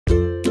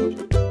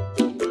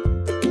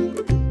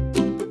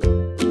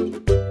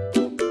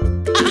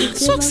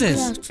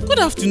Success. Good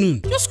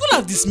afternoon. Your school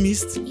have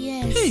dismissed?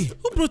 Yes. Hey,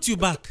 who brought you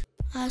back?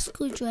 Our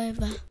school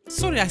driver.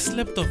 Sorry, I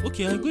slept off.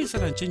 Okay, I'll go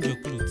inside and change your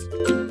clothes.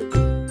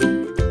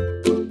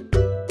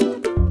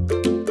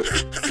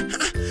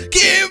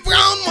 Give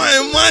Brown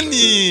my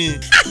money.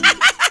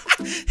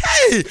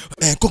 Hey,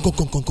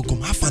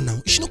 come. Have fun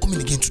now. Is she not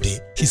coming again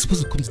today? She's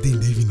supposed to come today in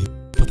the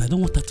evening, but I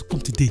don't want her to come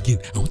today again.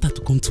 I want her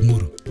to come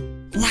tomorrow.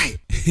 Why?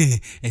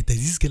 There's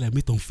this girl I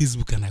met on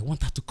Facebook and I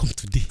want her to come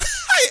today.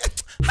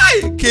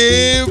 Hi,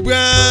 K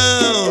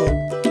Brown.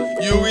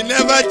 You will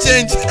never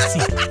change. See,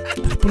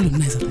 the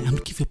problem is that I'm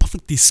looking for a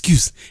perfect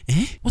excuse.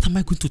 What am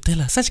I going to tell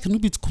her? Such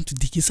cannot be to come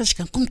today. Such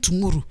can come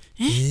tomorrow.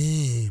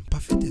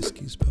 Perfect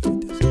excuse.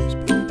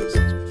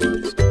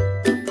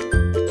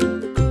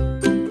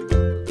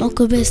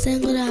 Uncle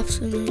Besten, good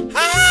afternoon.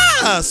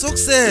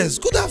 Success.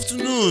 Good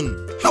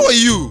afternoon. How are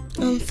you?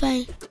 I'm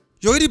fine.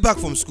 You're already back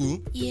from school?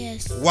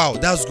 Yes. Wow,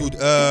 that's good.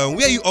 Where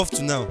are you off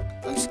to now?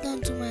 I'm just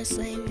going to my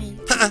assignment.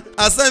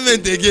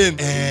 Assignment again.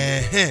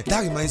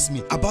 That reminds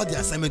me about the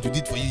assignment we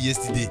did for you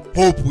yesterday.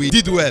 Hope we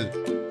did well.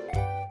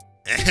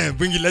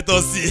 Bring it, let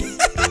us see.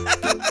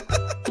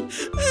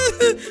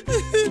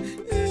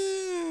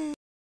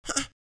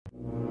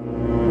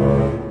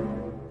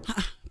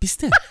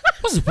 Besten,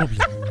 what's the problem?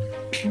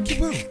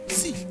 Keep on,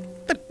 see.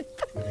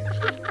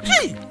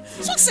 Hey,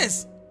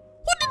 Success!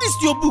 Who did this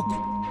to your book?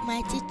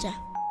 My teacher.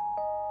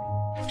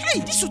 Hey,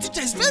 this your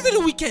teacher is very, very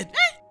wicked.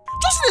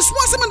 Just in a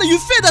small assignment that you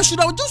failed, that should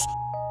have just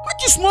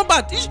make you small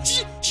bad.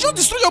 She should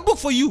destroy your book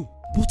for you.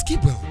 But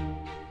keep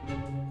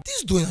on.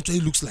 This doing actually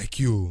looks like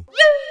you.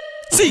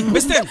 See,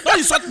 Besten, don't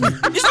insult me.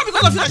 It's not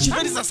because of you that she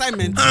failed this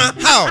assignment.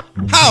 How?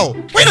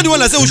 Why not the one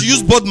that said we should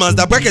use board mass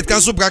that bracket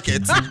cancel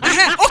brackets?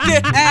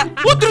 Okay,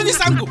 who drew this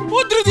angle?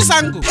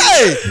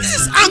 Hey, this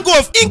is angle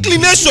of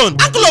inclination,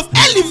 angle of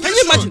elevation. Can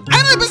you imagine?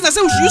 I know the person that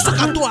said we should use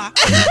Sokatua.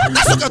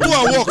 That's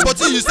Sokatua work, but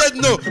you said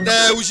no,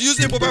 we should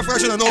use improper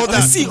fraction and all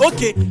that. See,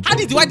 okay, how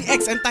did the word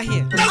X enter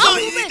here?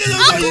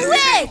 Uncle,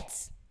 wait!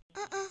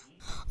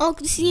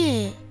 Uncle,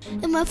 see,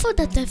 it's my fault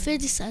that I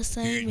failed this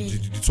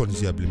assignment. This one is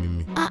here blaming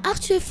me. I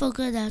actually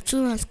forgot that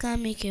 2 runs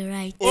can't make it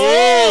right.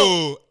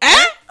 Oh!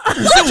 What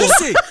did you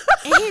say?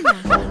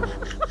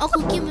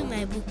 Uncle, give me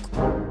my book.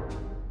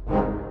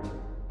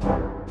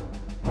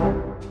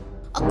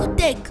 Uncle,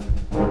 take.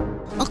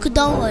 Uncle,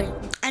 don't worry.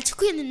 Auntie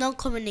Queen is not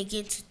coming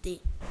again today.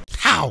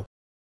 How?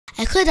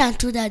 I called and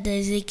told her there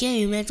is a girl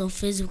you met on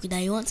Facebook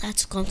that you want her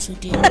to come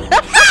today.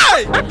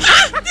 Hey!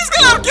 This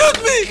girl have killed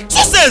me!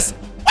 Success!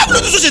 Why would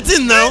you do such a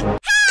thing now?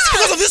 It's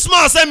because of this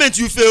small assignment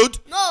you failed?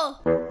 No.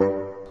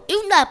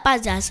 Even though I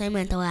passed the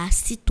assignment, I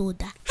still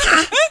told her.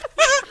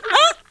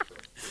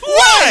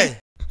 Why?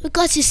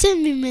 Because she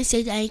sent me a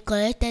message and he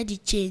collected the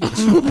change.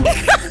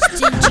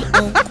 Stingy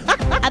uncle.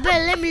 I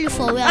better let me look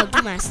for where I'll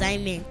do my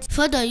assignment.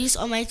 Further use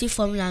almighty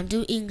formula and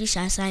do English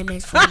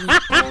assignment for me.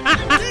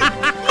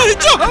 My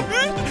job!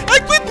 I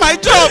quit my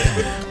job!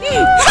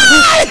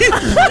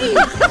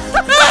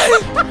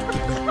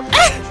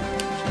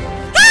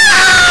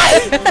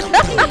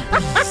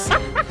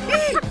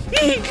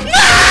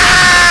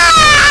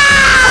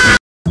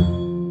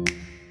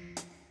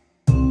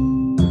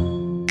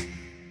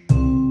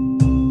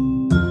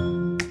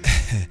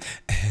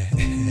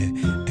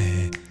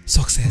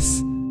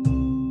 Success.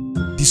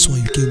 This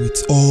one you came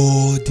with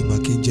all the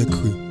Markangel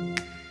crew.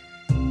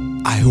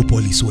 I hope all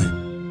is well.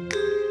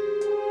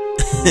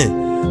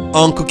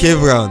 Uncle K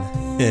Brown,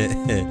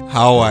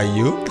 how are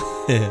you?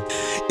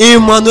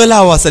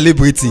 Emanuella, our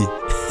celebrity.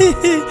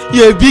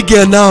 You're a big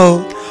girl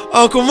now.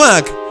 Uncle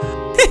Mark.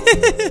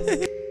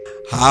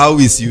 How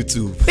is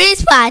YouTube?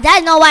 Principal,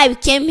 that's not why we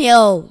came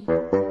here.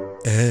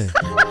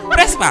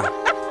 Principal,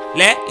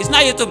 it's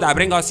not YouTube that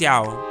bring us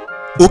here.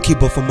 Okay,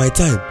 but for my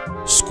time,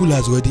 school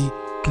has already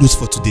closed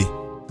for today.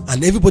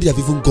 And everybody have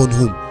even gone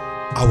home.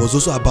 I was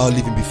also about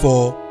leaving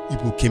before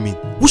people came in.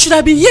 We should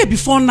have been here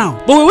before now.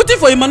 But we're waiting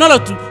for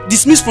Emanuella to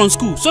dismiss from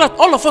school so that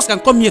all of us can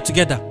come here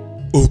together.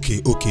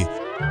 Okay.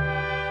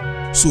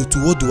 So to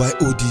what do I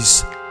owe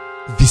this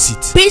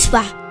visit?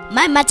 Principal,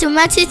 my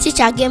mathematics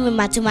teacher gave me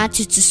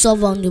mathematics to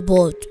solve on the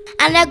board.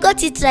 And I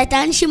got it right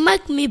and she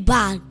marked me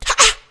bad.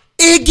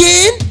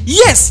 Again?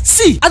 Yes,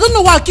 see, I don't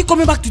know why I keep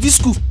coming back to this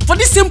school for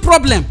this same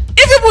problem.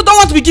 If people don't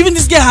want to be giving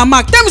this girl her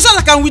mark, tell me so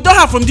I can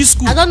withdraw her from this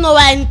school. I don't know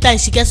why anytime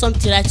she gets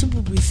something right,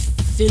 people will be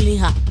failing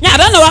her. Yeah, I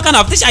don't know what kind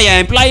of teacher you're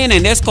employing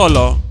in this school.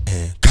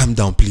 Calm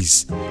down,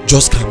 please.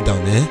 Just calm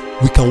down,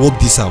 We can work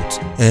this out,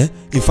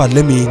 In fact,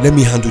 let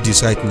me handle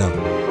this right now.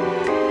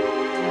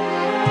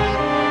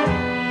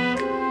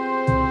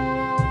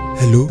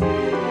 Hello?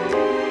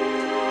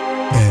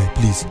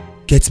 Please,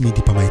 get me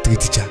the primary 3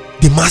 teacher,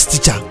 the math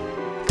teacher.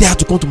 They have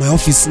to come to my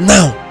office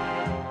now.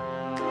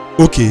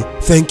 Okay,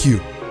 thank you.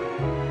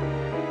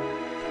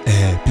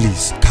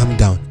 Please, calm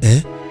down,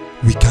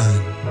 We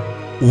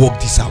can work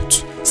this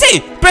out.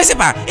 See,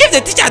 principal, if the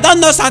teacher don't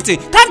know something,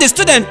 can't the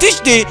student teach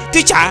the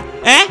teacher?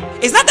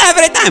 It's not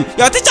every time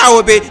your teacher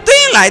will be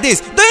doing like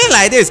this.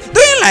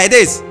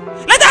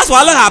 Let us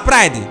swallow her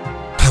pride.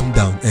 Calm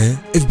down,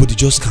 Everybody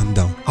just calm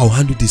down. I will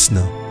handle this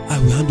now.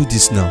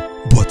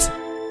 But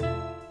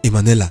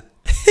Emanuella,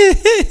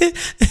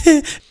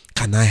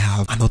 can I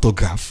have an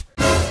autograph?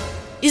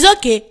 It's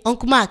okay,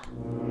 Uncle Mark.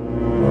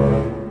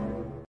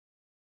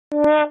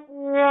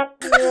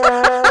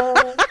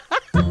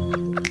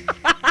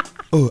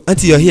 Oh,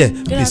 Auntie, you're here.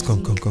 Please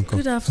come.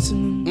 Good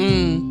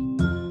afternoon.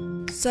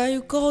 Sir,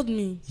 you called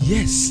me.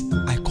 Yes,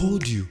 I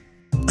called you.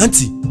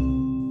 Auntie,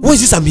 what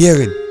is this I'm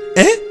hearing?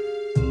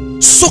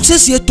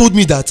 Success here told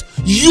me that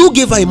you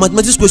gave her a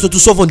mathematics question to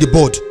solve on the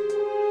board,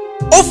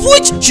 of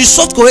which she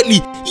solved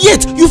correctly,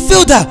 yet you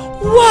failed her.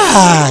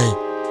 Why?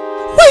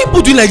 Why are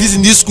people doing like this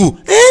in this school?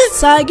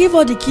 Sir, I gave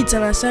her the kids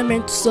an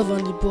assignment to solve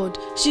on the board.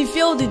 She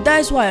failed it,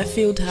 that's why I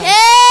failed her.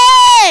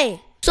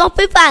 Hey! Some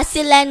people are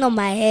still lying on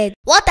my head.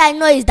 What I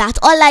know is that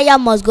all liars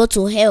must go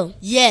to hell.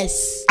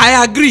 Yes.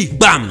 I agree.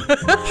 Bam.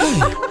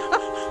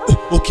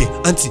 Oh, okay,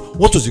 Auntie,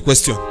 what was the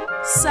question?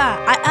 Sir,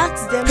 I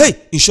asked them.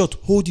 Hey, in short,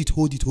 hold it.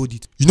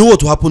 You know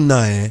what will happen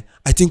now,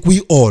 I think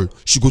we all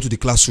should go to the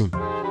classroom,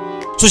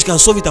 so she can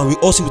solve it and we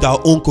all see with our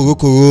own koro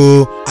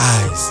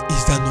eyes.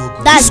 Is that no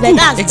good? That's better.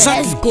 That's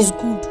Exactly. better. It's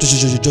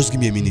good. Just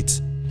give me a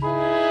minute.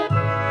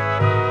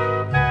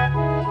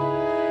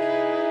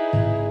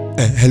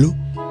 Hello?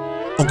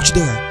 Uncle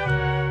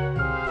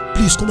Chidera,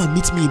 please come and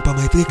meet me in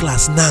primary 3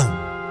 class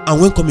now.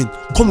 And when coming,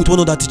 come with one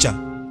other teacher.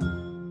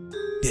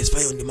 There's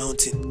fire on the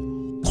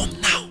mountain. Come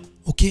now,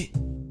 okay?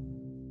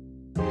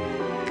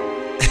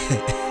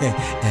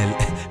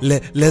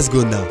 Let's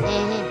go now.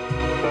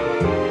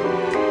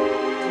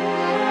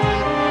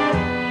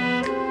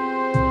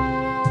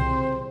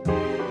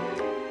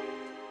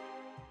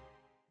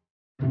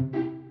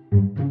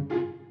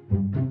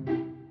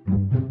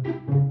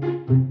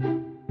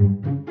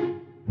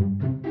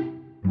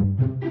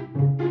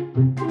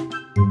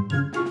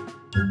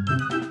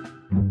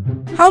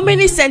 How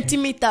many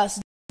centimeters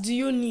do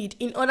you need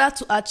in order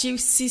to achieve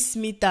 6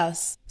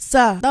 meters?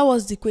 Sir, that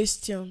was the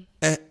question.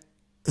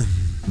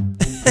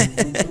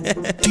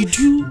 Did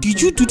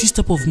you do this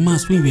type of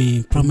maths when we were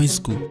in primary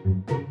school?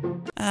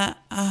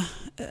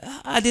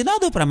 I did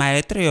not do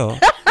primary 3.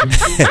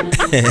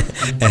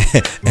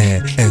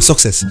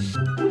 Success.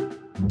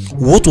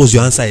 What was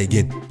your answer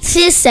again?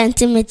 6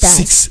 centimeters.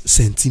 6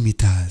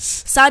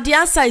 centimeters. Sir, the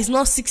answer is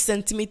not 6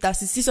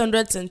 centimeters, it's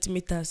 600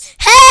 centimeters.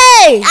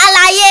 Hey!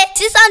 Alaye,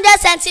 600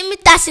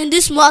 centimeters in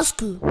this small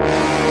school.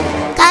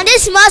 Can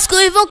this small school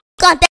even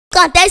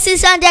contain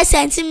 600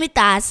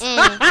 centimeters?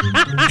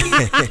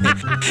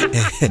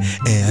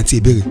 Auntie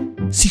Ebere,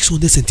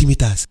 600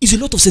 centimeters is a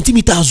lot of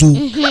centimeters.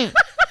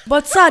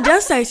 But sir, the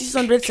answer is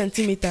 600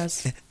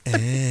 centimeters.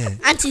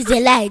 Auntie,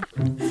 they lied.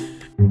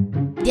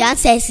 The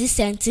answer is 6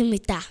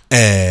 centimeters.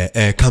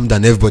 Calm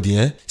down,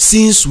 everybody.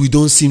 Since we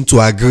don't seem to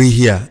agree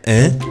here,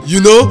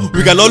 you know,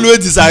 we can always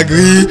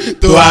disagree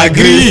to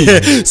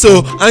agree.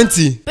 So,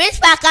 Auntie,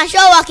 Principal can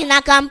show working,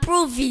 I can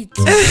prove it.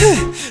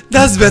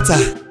 that's better.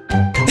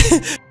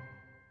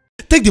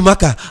 Take the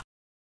marker.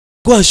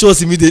 Go and show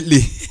us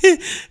immediately.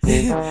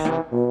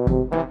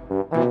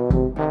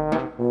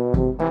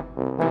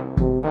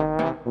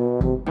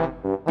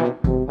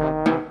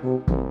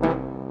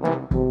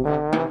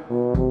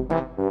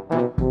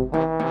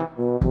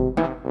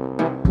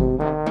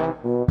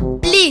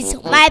 Please,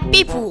 my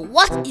people,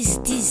 what is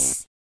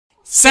this?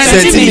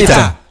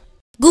 Centimeter.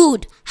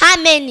 Good. How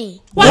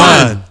many?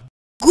 1.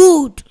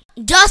 Good.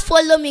 Just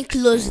follow me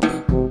closely.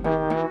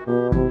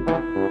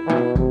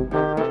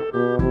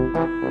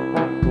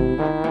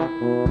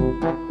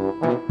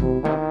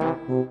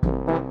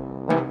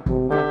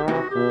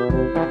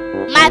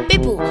 My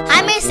people,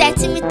 how many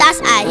centimeters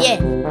are here?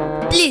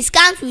 Please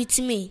count with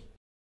me.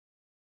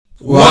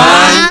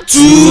 1,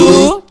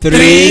 2,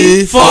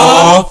 3,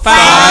 4,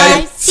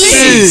 5,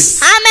 6.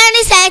 How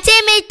many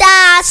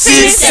centimeters?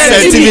 6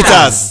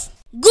 centimeters.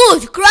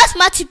 Good. Cross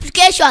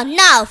multiplication.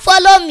 Now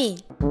follow me.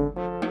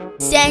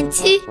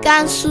 Centi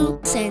cancel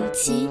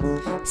centi.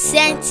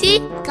 Centi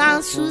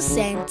cancel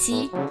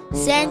centi.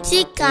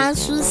 Centi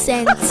cancel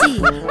centi.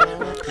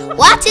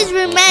 What is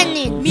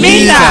remaining?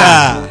 Meter.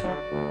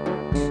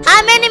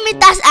 How many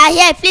meters are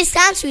here? Please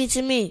count with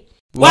me.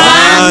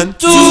 1,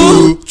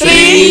 2,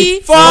 3,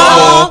 4,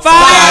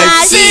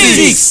 5,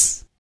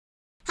 6.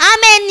 How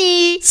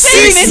many?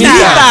 6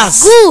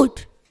 meters.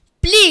 Good.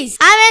 Please,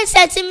 how many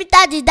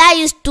centimeters did I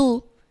use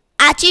to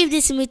achieve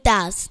these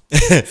meters?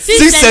 6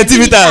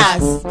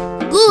 centimeters.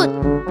 Good.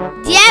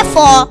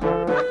 Therefore,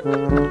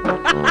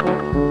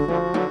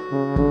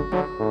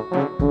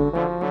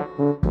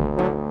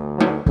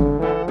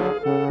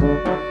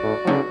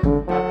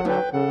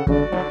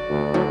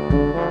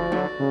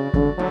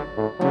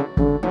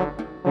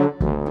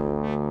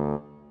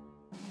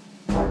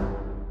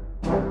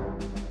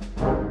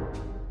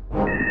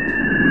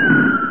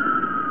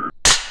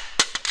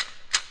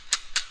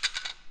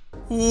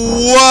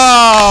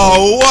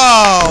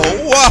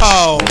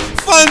 Wow.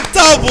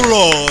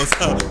 Fantabulous.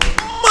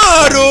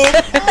 Maro.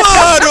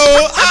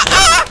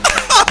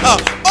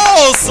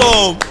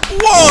 Awesome.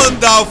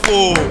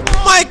 Wonderful.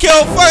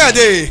 Michael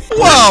Faraday.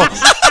 Wow.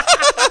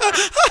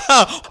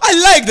 I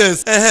like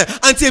this.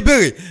 Auntie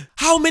Ebere,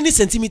 how many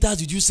centimeters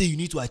did you say you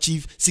need to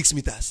achieve 6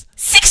 meters?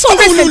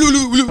 600.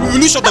 Will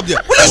you shut up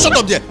there? Will you shut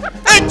up there?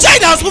 A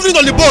child has moved it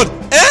on the board.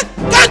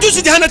 Can't you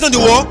see the handwriting on the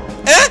wall?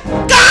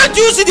 Can't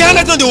you see the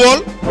handwriting on the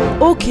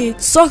wall? Okay,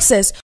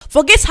 success.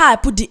 Forget how I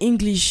put the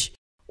English.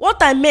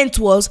 What I meant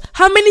was,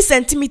 how many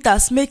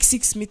centimeters make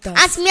 6 meters?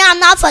 As me, I'm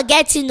not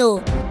forgetting,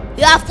 no.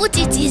 You have put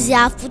it easy, you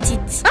have put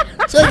it.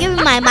 So give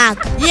me my mark.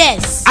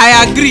 Yes.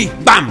 I agree.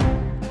 Bam.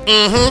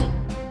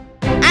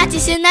 Auntie,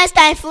 see next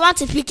time if you want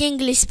to speak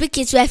English, speak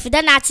it well. If you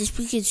don't know how to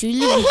speak it, you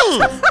leave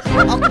it.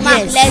 Uncle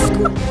Mark, let's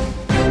go.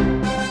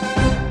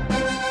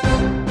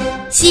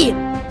 See,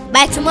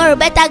 by tomorrow,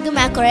 better give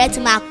me a correct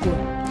mark.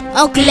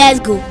 Uncle, let's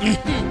go.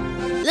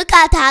 Look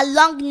at her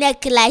long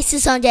neck, like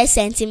 600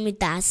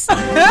 centimeters.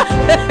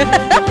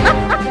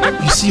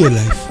 You see your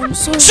life? I'm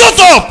sorry. Shut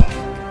up!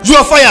 You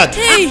are fired.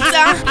 Hey,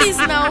 sir, please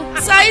now.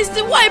 Sir, it's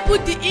the way I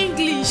put the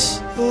English.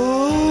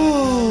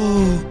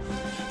 Oh,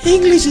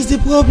 English is the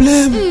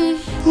problem.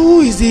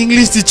 Who is the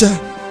English teacher?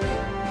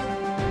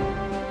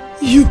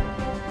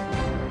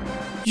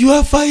 You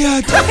are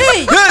fired.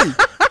 Hey! Hey!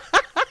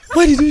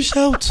 Why did you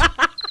shout?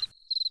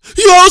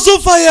 You are also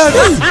fired.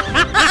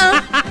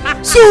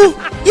 So,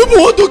 you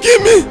want to kill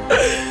me?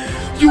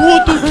 You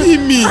want to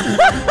kill me?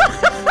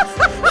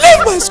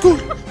 Leave my school.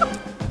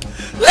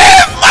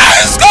 Leave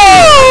my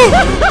school!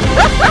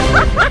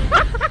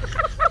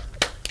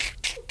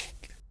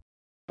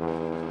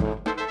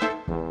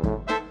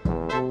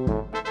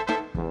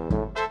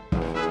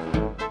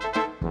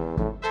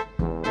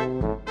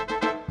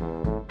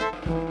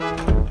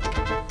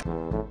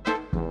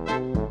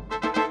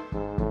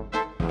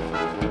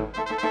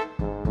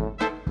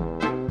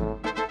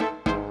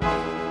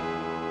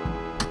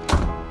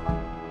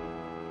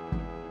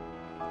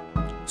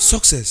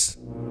 Success.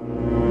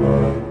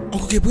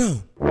 Uncle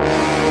Gabriel.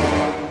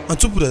 And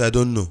two people that I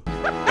don't know.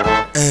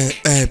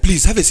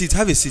 Please have a seat.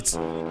 Have a seat.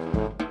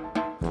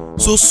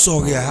 So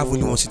sorry, I have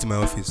only one seat in my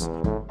office.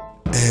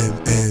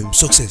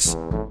 Success.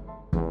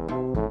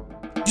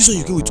 This one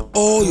you came with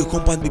all your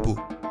compound people.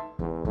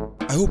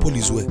 I hope all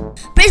is well.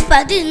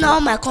 Principal, this is not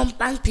all my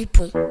compound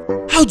people.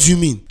 How do you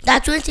mean? There are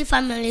 20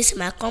 families in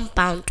my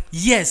compound.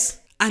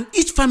 Yes, and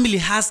each family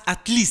has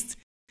at least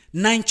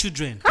 9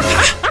 children.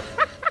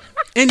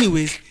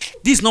 Anyways,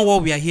 this is not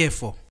what we are here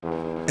for.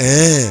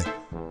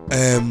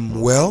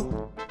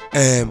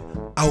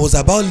 I was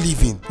about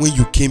leaving when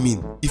you came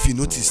in, if you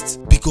noticed,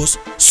 because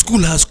school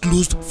has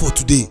closed for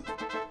today.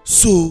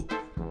 So,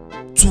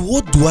 to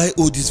what do I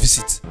owe this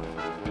visit?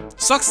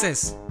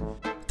 Success.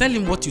 Tell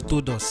him what you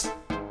told us.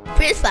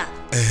 Principal,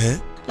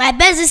 my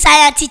basic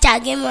science teacher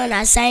gave me an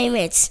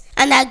assignment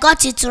and I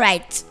got it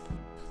right.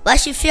 But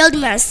she failed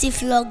me and still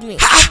flogged me.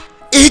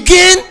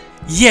 Again?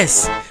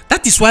 Yes,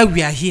 that is why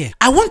we are here.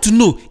 I want to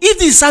know if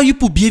this is how you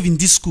people behave in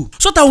this school,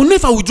 so that I will know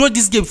if I will draw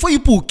this game before you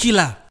people will kill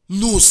her.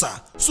 No, sir.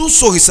 So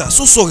sorry,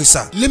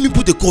 sir. Let me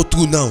put a call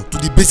through now to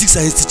the basic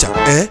science teacher.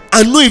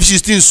 I know if she's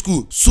still in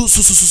school. So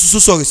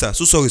sorry, sir.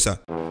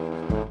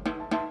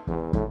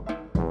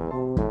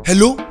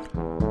 Hello?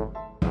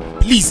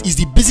 Please, is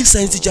the basic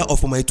science teacher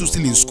of my two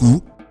still in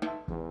school?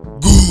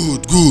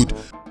 Good.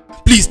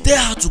 Please tell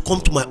her to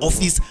come to my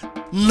office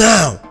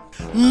now.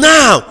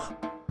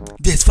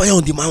 There's fire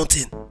on the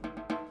mountain.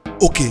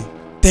 Okay,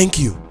 thank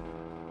you.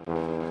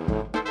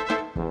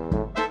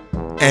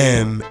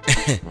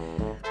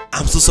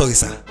 I'm so sorry,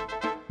 sir.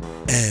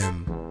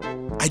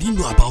 I didn't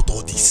know about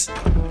all this.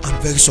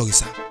 I'm very sorry,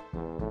 sir.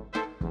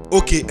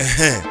 Okay,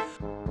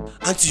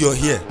 Auntie, you're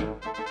here.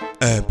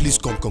 Please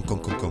come.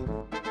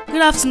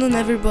 Good afternoon,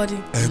 everybody.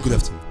 Good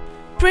afternoon.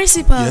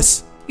 Principal.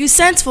 Yes? You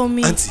sent for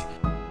me. Auntie,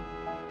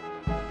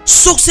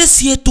 Success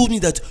here told me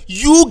that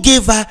you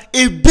gave her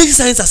a basic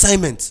science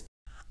assignment.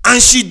 And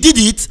she did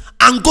it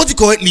and got it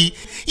correctly,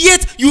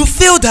 yet you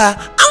failed her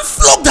and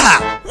flogged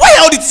her. Why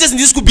are all the teachers in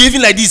this school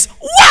behaving like this?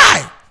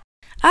 Why?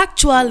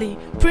 Actually,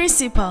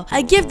 Principal,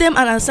 I gave them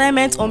an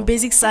assignment on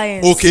basic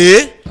science.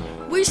 Okay.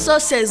 Which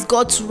Success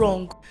got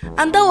wrong.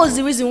 And that was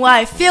the reason why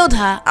I failed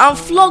her and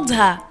flogged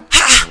her.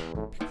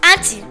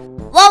 Auntie,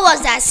 what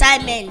was the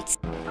assignment?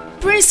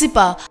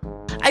 Principal,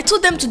 I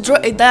told them to draw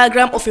a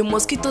diagram of a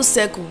mosquito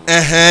circle.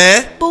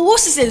 But what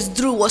Success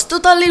drew was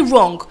totally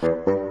wrong.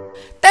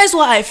 That's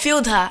why I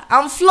failed her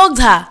and flogged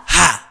her.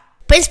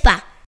 Principal,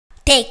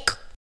 take.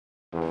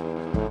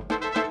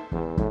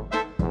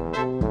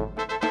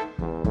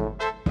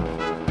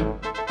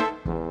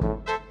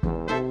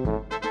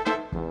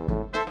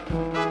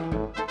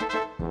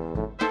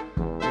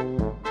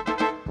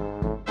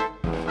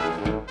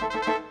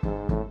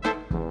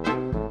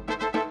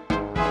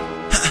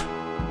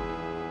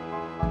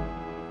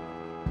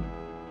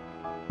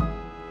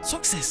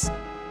 Success.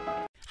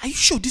 Are you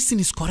sure this thing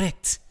is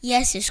correct?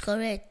 Yes, it's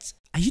correct.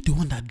 Are you the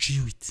one that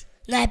drew it?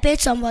 No, I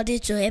paid somebody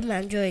to help me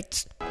and draw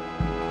it.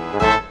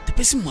 The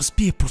person must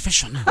be a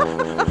professional.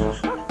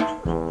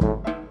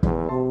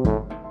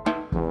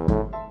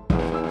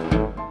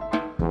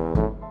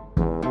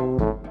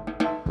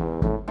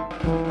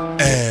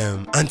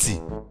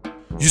 Auntie,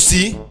 you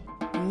see,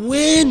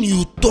 when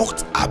you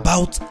talked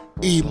about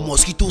a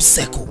mosquito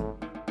circle.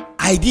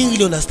 I didn't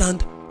really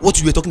understand what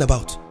you were talking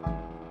about.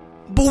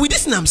 But with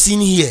this thing I'm seeing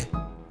here,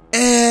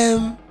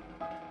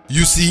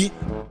 you see,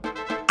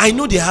 I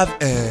know they have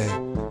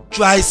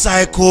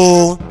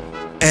tricycle,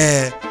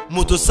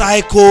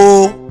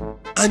 motorcycle,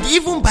 and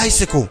even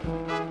bicycle.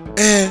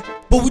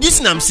 But with this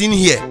thing I'm seeing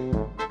here,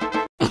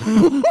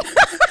 it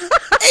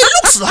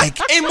looks like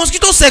a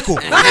mosquito circle.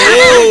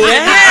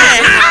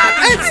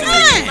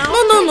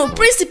 No,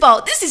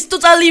 principal, this is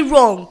totally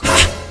wrong.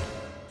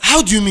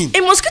 How do you mean?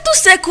 A mosquito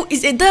circle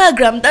is a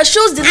diagram that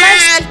shows the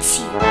life.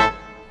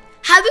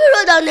 Have you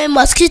rode on a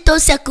mosquito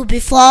circle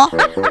before?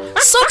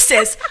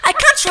 Success! I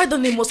can't ride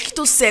on a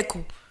mosquito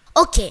circle.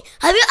 Okay,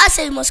 have you asked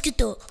a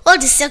mosquito what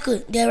the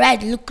circle they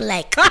ride look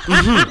like?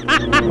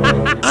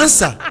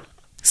 Answer.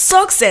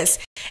 Success!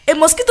 A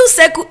mosquito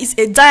circle is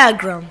a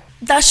diagram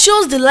that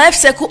shows the life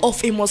cycle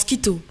of a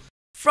mosquito.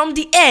 From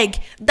the egg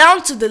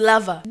down to the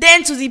larva,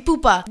 then to the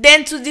pupa,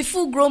 then to the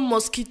full-grown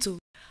mosquito.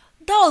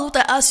 That was what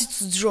I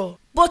asked you to draw.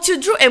 But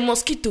you drew a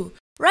mosquito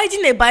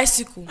riding a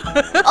bicycle.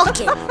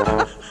 Okay.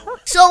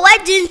 So why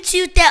didn't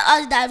you tell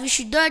us that we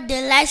should draw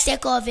the life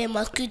cycle of a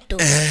mosquito?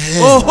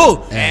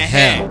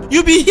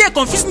 You be here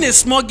confusing a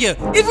small girl.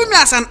 Even me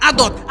as an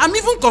adult, I'm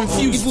even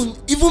confused.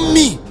 Even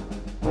me.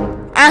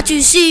 And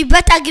you see, you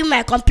better give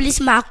my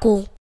complete mark.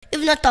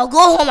 If not, I'll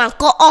go home and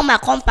call all my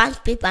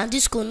compound paper and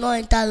this could not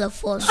enter the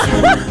force.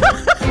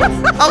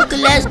 Uncle,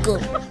 let's go.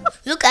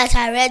 Look at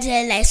her red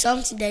hair like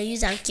something they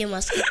use and kill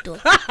mosquito.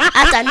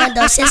 After now,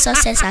 they'll say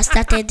success has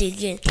started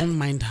again. Don't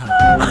mind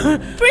her.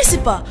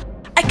 Principal,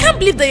 I can't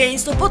believe that you're in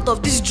support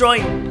of this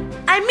drawing.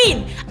 I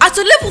mean, at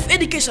your level of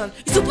education,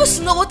 you're supposed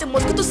to know what a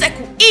mosquito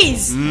circle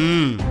is.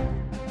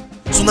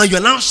 So now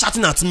you're now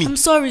shouting at me. I'm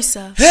sorry,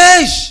 sir.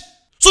 Hey!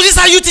 So this is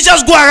how you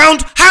teachers go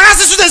around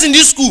harassing students in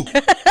this school?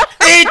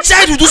 A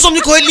child will do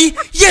something correctly,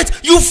 yet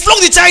you flog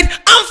the child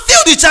and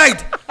fail the child.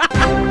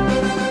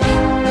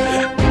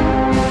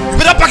 You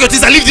better pack your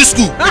things and leave this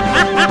school.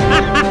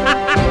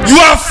 You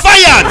are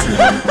fired.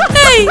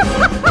 Hey,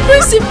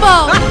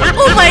 principal!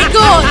 Oh my